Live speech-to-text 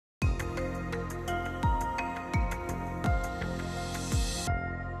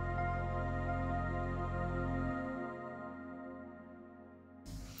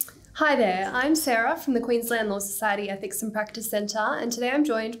Hi there, I'm Sarah from the Queensland Law Society Ethics and Practice Centre, and today I'm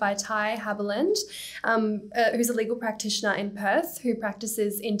joined by Ty Haberland, who's a legal practitioner in Perth who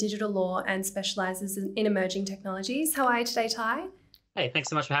practices in digital law and specialises in emerging technologies. How are you today, Ty? Hey, thanks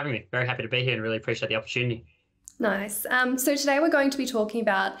so much for having me. Very happy to be here and really appreciate the opportunity. Nice. So today we're going to be talking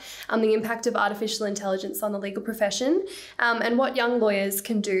about the impact of artificial intelligence on the legal profession and what young lawyers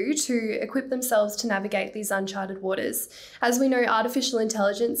can do to equip themselves to navigate these uncharted waters. As we know, artificial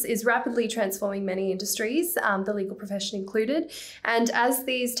intelligence is rapidly transforming many industries, the legal profession included. And as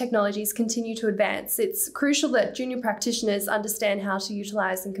these technologies continue to advance, it's crucial that junior practitioners understand how to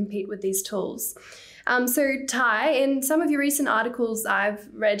utilise and compete with these tools. So Ty, in some of your recent articles I've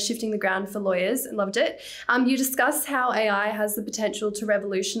read, Shifting the Ground for Lawyers, and loved it, you discuss how AI has the potential to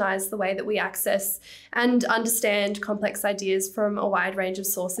revolutionise the way that we access and understand complex ideas from a wide range of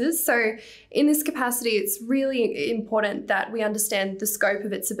sources. So in this capacity, it's really important that we understand the scope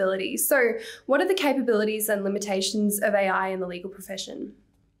of its ability. So what are the capabilities and limitations of AI in the legal profession?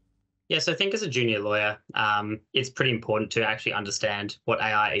 Yeah, so I think as a junior lawyer, it's pretty important to actually understand what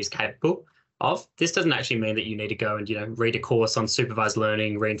AI is capable of. This doesn't actually mean that you need to go and read a course on supervised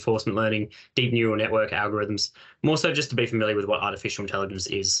learning, reinforcement learning, deep neural network algorithms. More so just to be familiar with what artificial intelligence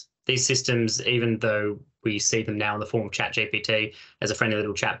is. These systems, even though we see them now in the form of ChatGPT as a friendly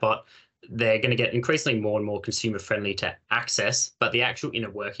little chatbot, they're going to get increasingly more and more consumer friendly to access, but the actual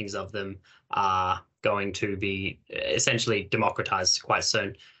inner workings of them are going to be essentially democratized quite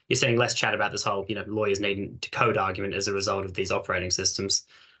soon. You're seeing less chat about this whole, lawyers needing to code argument as a result of these operating systems.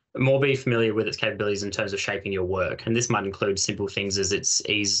 More be familiar with its capabilities in terms of shaping your work. And this might include simple things as its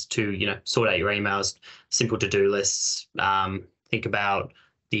ease to, sort out your emails, simple to-do lists, think about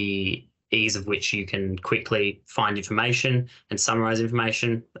the ease of which you can quickly find information and summarize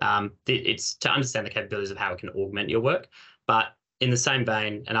information. It's to understand the capabilities of how it can augment your work. But in the same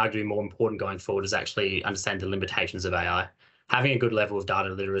vein, and arguably more important going forward, is actually understand the limitations of AI. Having a good level of data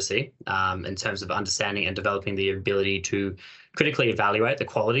literacy in terms of understanding and developing the ability to critically evaluate the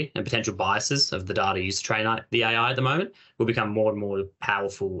quality and potential biases of the data used to train the AI at the moment will become more and more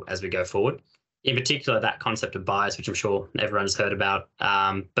powerful as we go forward. In particular, that concept of bias, which I'm sure everyone's heard about,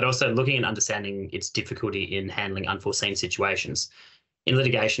 but also looking and understanding its difficulty in handling unforeseen situations. In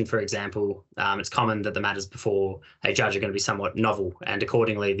litigation, for example, it's common that the matters before a judge are going to be somewhat novel, and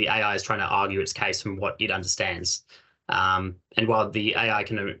accordingly, the AI is trying to argue its case from what it understands. And while the AI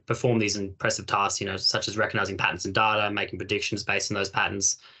can perform these impressive tasks, such as recognizing patterns in data, making predictions based on those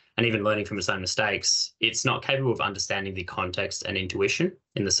patterns, and even learning from its own mistakes, it's not capable of understanding the context and intuition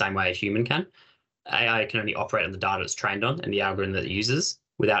in the same way a human can. AI can only operate on the data it's trained on and the algorithm that it uses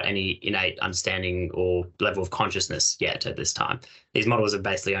without any innate understanding or level of consciousness yet at this time. These models are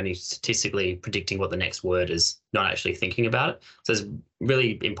basically only statistically predicting what the next word is, not actually thinking about it. So it's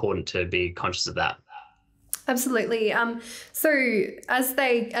really important to be conscious of that. Absolutely. So as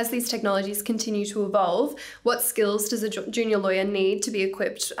these technologies continue to evolve, what skills does a junior lawyer need to be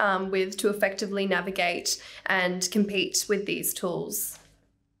equipped with to effectively navigate and compete with these tools?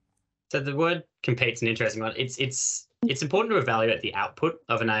 So the word compete's an interesting one. It's important to evaluate the output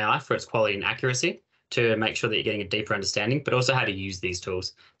of an AI for its quality and accuracy to make sure that you're getting a deeper understanding, but also how to use these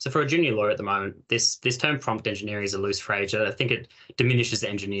tools. So for a junior lawyer at the moment, this term prompt engineering is a loose phrase. I think it diminishes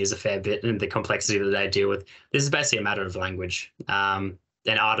engineers a fair bit and the complexity that they deal with. This is basically a matter of language, an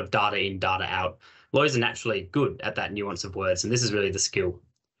art of data in, data out. Lawyers are naturally good at that nuance of words, and this is really the skill.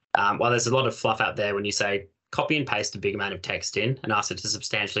 While there's a lot of fluff out there when you say copy and paste a big amount of text in and ask it to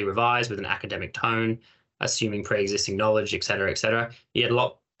substantially revise with an academic tone, assuming pre-existing knowledge, et cetera, you get a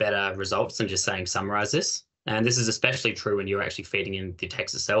lot better results than just saying summarize this. And this is especially true when you're actually feeding in the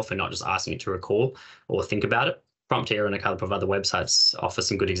text itself and not just asking it to recall or think about it. Prompteer and a couple of other websites offer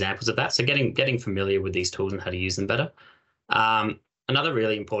some good examples of that. So getting familiar with these tools and how to use them better. Another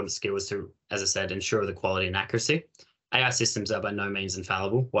really important skill is to, as I said, ensure the quality and accuracy. AI systems are by no means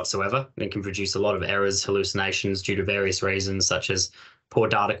infallible whatsoever and can produce a lot of errors, hallucinations due to various reasons, such as poor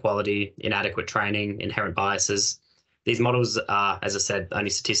data quality, inadequate training, inherent biases. These models are, as I said, only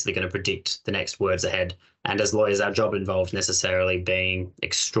statistically going to predict the next words ahead. And as lawyers, our job involves necessarily being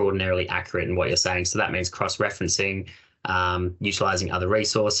extraordinarily accurate in what you're saying. So that means cross-referencing, utilizing other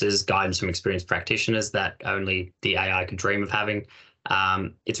resources, guidance from experienced practitioners that only the AI could dream of having.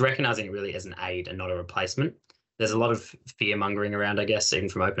 It's recognizing it really as an aid and not a replacement. There's a lot of fear-mongering around, I guess, even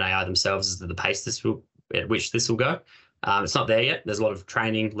from OpenAI themselves, as to the pace at which this will go. It's not there yet. There's a lot of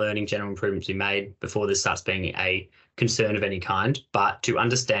training, learning, general improvements to be made before this starts being a concern of any kind, but to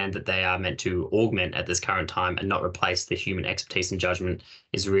understand that they are meant to augment at this current time and not replace the human expertise and judgment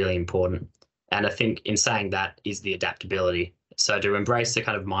is really important. And I think in saying that is the adaptability. So to embrace the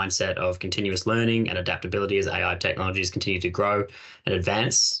kind of mindset of continuous learning and adaptability as AI technologies continue to grow and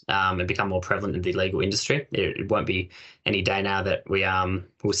advance and become more prevalent in the legal industry, it won't be any day now that we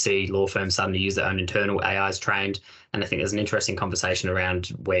will see law firms starting to use their own internal AIs trained. And I think there's an interesting conversation around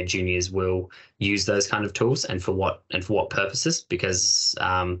where juniors will use those kind of tools and for what purposes, because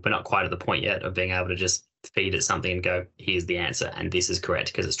we're not quite at the point yet of being able to just feed it something and go, here's the answer and this is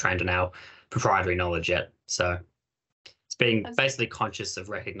correct because it's trained on our proprietary knowledge yet. So it's being basically conscious of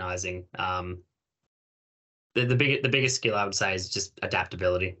recognizing the biggest skill I would say is just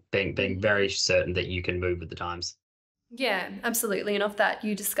adaptability, being very certain that you can move with the times. Yeah, absolutely. And off that,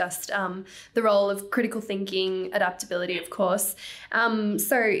 you discussed the role of critical thinking, adaptability, of course.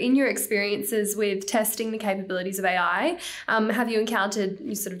 So in your experiences with testing the capabilities of AI, have you encountered,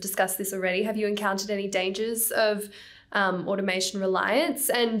 you sort of discussed this already, have you encountered any dangers of automation reliance?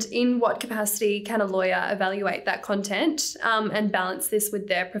 And in what capacity can a lawyer evaluate that content and balance this with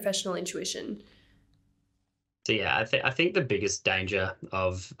their professional intuition? So yeah, I think the biggest danger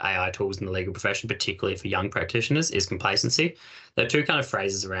of AI tools in the legal profession, particularly for young practitioners, is complacency. There are two kind of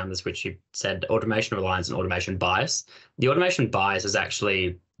phrases around this, which you said: automation reliance and automation bias. The automation bias is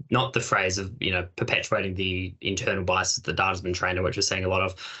actually not the phrase of, perpetuating the internal biases the data's been trained on, which we're seeing a lot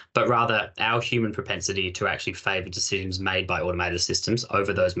of, but rather our human propensity to actually favor decisions made by automated systems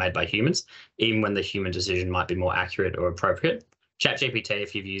over those made by humans, even when the human decision might be more accurate or appropriate. ChatGPT,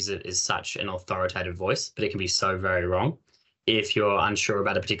 if you've used it, is such an authoritative voice, but it can be so very wrong. If you're unsure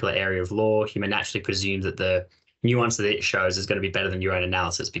about a particular area of law, you may naturally presume that the nuance that it shows is going to be better than your own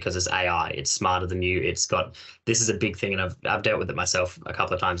analysis because it's AI. It's smarter than you. This is a big thing, and I've dealt with it myself a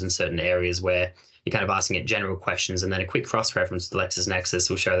couple of times in certain areas where you're kind of asking it general questions, and then a quick cross-reference to LexisNexis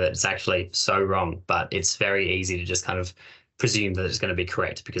will show that it's actually so wrong, but it's very easy to just kind of presume that it's going to be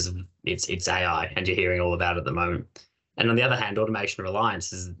correct because of it's AI, and you're hearing all about it at the moment. And on the other hand, automation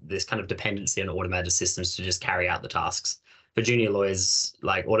reliance is this kind of dependency on automated systems to just carry out the tasks. For junior lawyers,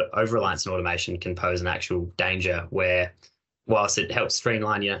 like over-reliance on automation can pose an actual danger where, whilst it helps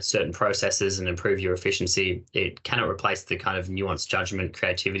streamline certain processes and improve your efficiency, it cannot replace the kind of nuanced judgment,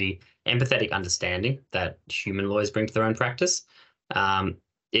 creativity, empathetic understanding that human lawyers bring to their own practice.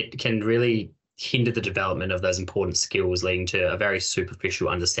 It can really hinder the development of those important skills, leading to a very superficial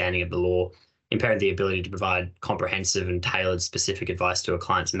understanding of the law, impairing the ability to provide comprehensive and tailored specific advice to a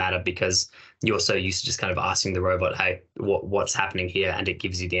client's matter because you're so used to just kind of asking the robot, hey, what's happening here? And it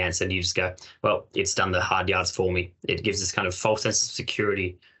gives you the answer and you just go, well, it's done the hard yards for me. It gives this kind of false sense of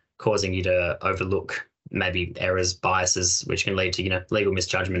security, causing you to overlook maybe errors, biases, which can lead to, legal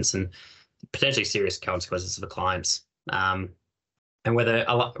misjudgments and potentially serious consequences for clients. And whether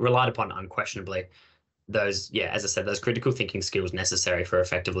relied upon unquestionably, those, as I said, those critical thinking skills necessary for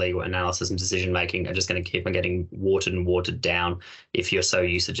effective legal analysis and decision making are just going to keep on getting watered down if you're so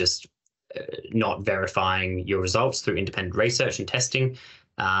used to just not verifying your results through independent research and testing.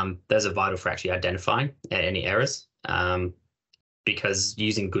 Those are vital for actually identifying any errors, because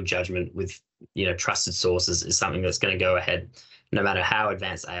using good judgment with trusted sources is something that's going to go ahead. No matter how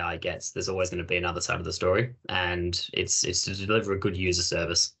advanced AI gets, there's always going to be another side of the story, and it's to deliver a good user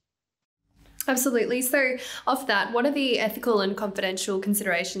service. Absolutely. So off that, what are the ethical and confidential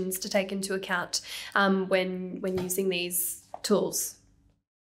considerations to take into account when using these tools?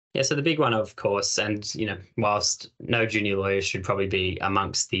 Yeah, so the big one, of course, and whilst no junior lawyer should probably be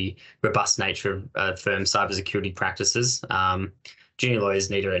amongst the robust nature of firms' cybersecurity practices, junior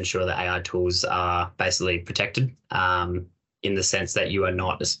lawyers need to ensure that AI tools are basically protected, in the sense that you are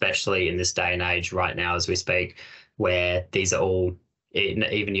not, especially in this day and age right now as we speak, where these are all,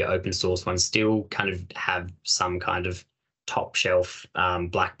 even your open source ones, still kind of have some kind of top shelf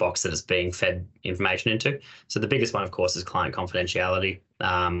black box that it's being fed information into. So the biggest one, of course, is client confidentiality,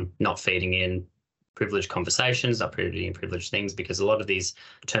 not feeding in privileged conversations, not feeding in privileged things, because a lot of these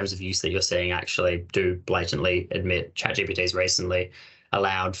terms of use that you're seeing actually do blatantly admit. ChatGPT's recently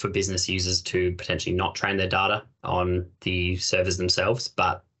allowed for business users to potentially not train their data on the servers themselves,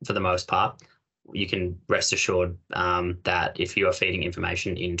 but for the most part, you can rest assured that if you are feeding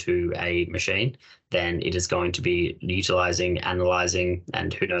information into a machine, then it is going to be utilizing, analyzing,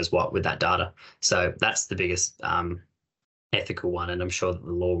 and who knows what with that data. So that's the biggest ethical one, and I'm sure that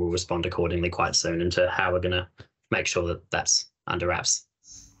the law will respond accordingly quite soon into how we're going to make sure that that's under wraps.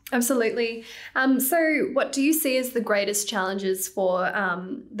 Absolutely. So what do you see as the greatest challenges for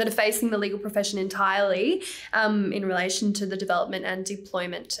that are facing the legal profession entirely in relation to the development and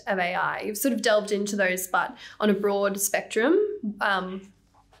deployment of AI? You've sort of delved into those, but on a broad spectrum. I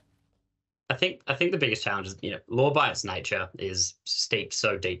think the biggest challenge is, law by its nature is steeped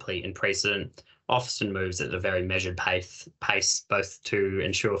so deeply in precedent, often moves at a very measured pace, both to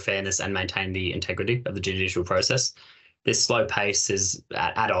ensure fairness and maintain the integrity of the judicial process. This slow pace is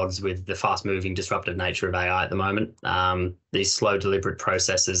at odds with the fast-moving, disruptive nature of AI at the moment. These slow, deliberate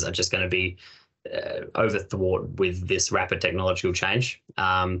processes are just going to be overthwart with this rapid technological change.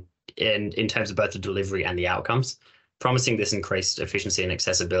 In terms of both the delivery and the outcomes, promising this increased efficiency and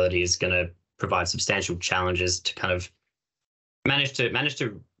accessibility is going to provide substantial challenges to kind of manage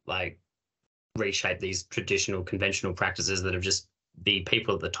to like reshape these traditional, conventional practices that have just the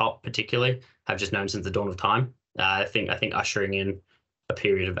people at the top, particularly, have just known since the dawn of time. I think ushering in a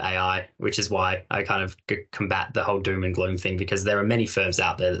period of AI, which is why I kind of combat the whole doom and gloom thing, because there are many firms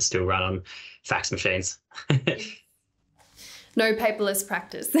out there that still run on fax machines. No paperless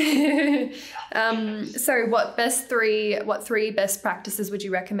practice. So what three best practices would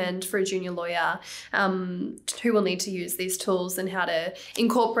you recommend for a junior lawyer who will need to use these tools, and how to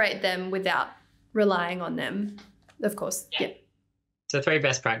incorporate them without relying on them, of course? Yeah. So 3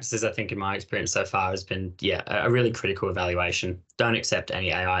 best practices, I think, in my experience so far, has been, a really critical evaluation. Don't accept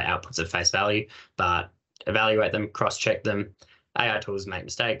any AI outputs at face value, but evaluate them, cross-check them. AI tools make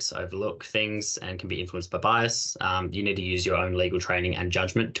mistakes, overlook things, and can be influenced by bias. You need to use your own legal training and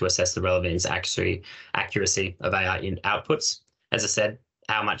judgment to assess the relevance, accuracy of AI outputs. As I said,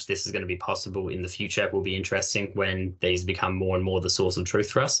 how much this is going to be possible in the future will be interesting when these become more and more the source of truth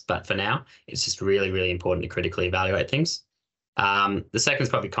for us. But for now, it's just really, really important to critically evaluate things. The second is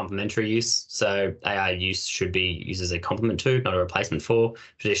probably complementary use. So AI use should be used as a complement to, not a replacement for,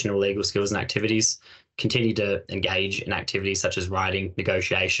 traditional legal skills and activities. Continue to engage in activities such as writing,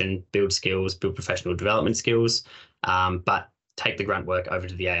 negotiation, build skills, build professional development skills, but take the grunt work over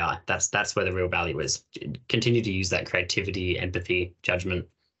to the AI. That's where the real value is. Continue to use that creativity, empathy, judgment.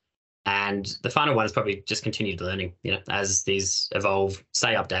 And the final one is probably just continued learning. As these evolve,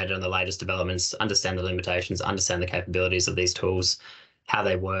 stay updated on the latest developments, understand the limitations, understand the capabilities of these tools, how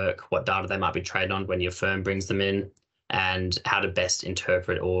they work, what data they might be trained on when your firm brings them in, and how to best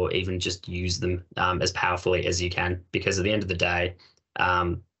interpret or even just use them as powerfully as you can. Because at the end of the day,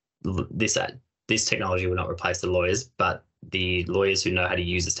 this technology will not replace the lawyers, but the lawyers who know how to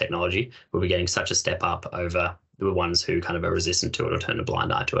use this technology will be getting such a step up over the ones who kind of are resistant to it or turn a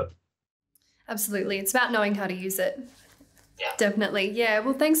blind eye to it. Absolutely. It's about knowing how to use it. Yeah. Definitely. Yeah.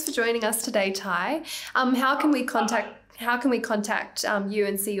 Well, thanks for joining us today, Ty. How can we contact you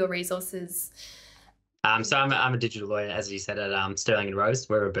and see your resources? So I'm a digital lawyer, as you said, at Stirling Rose.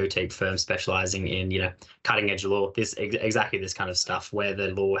 We're a boutique firm specialising in, cutting edge law, exactly this kind of stuff where the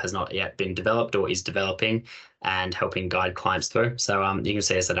law has not yet been developed or is developing, and helping guide clients through. So you can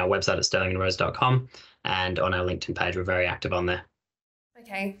see us at our website at stirlingrose.com, and on our LinkedIn page, we're very active on there.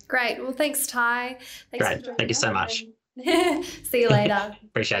 Okay, great. Well, thanks, Ty. Great. Thank you so much. See you later.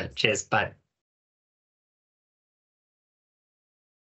 Appreciate it. Cheers. Bye.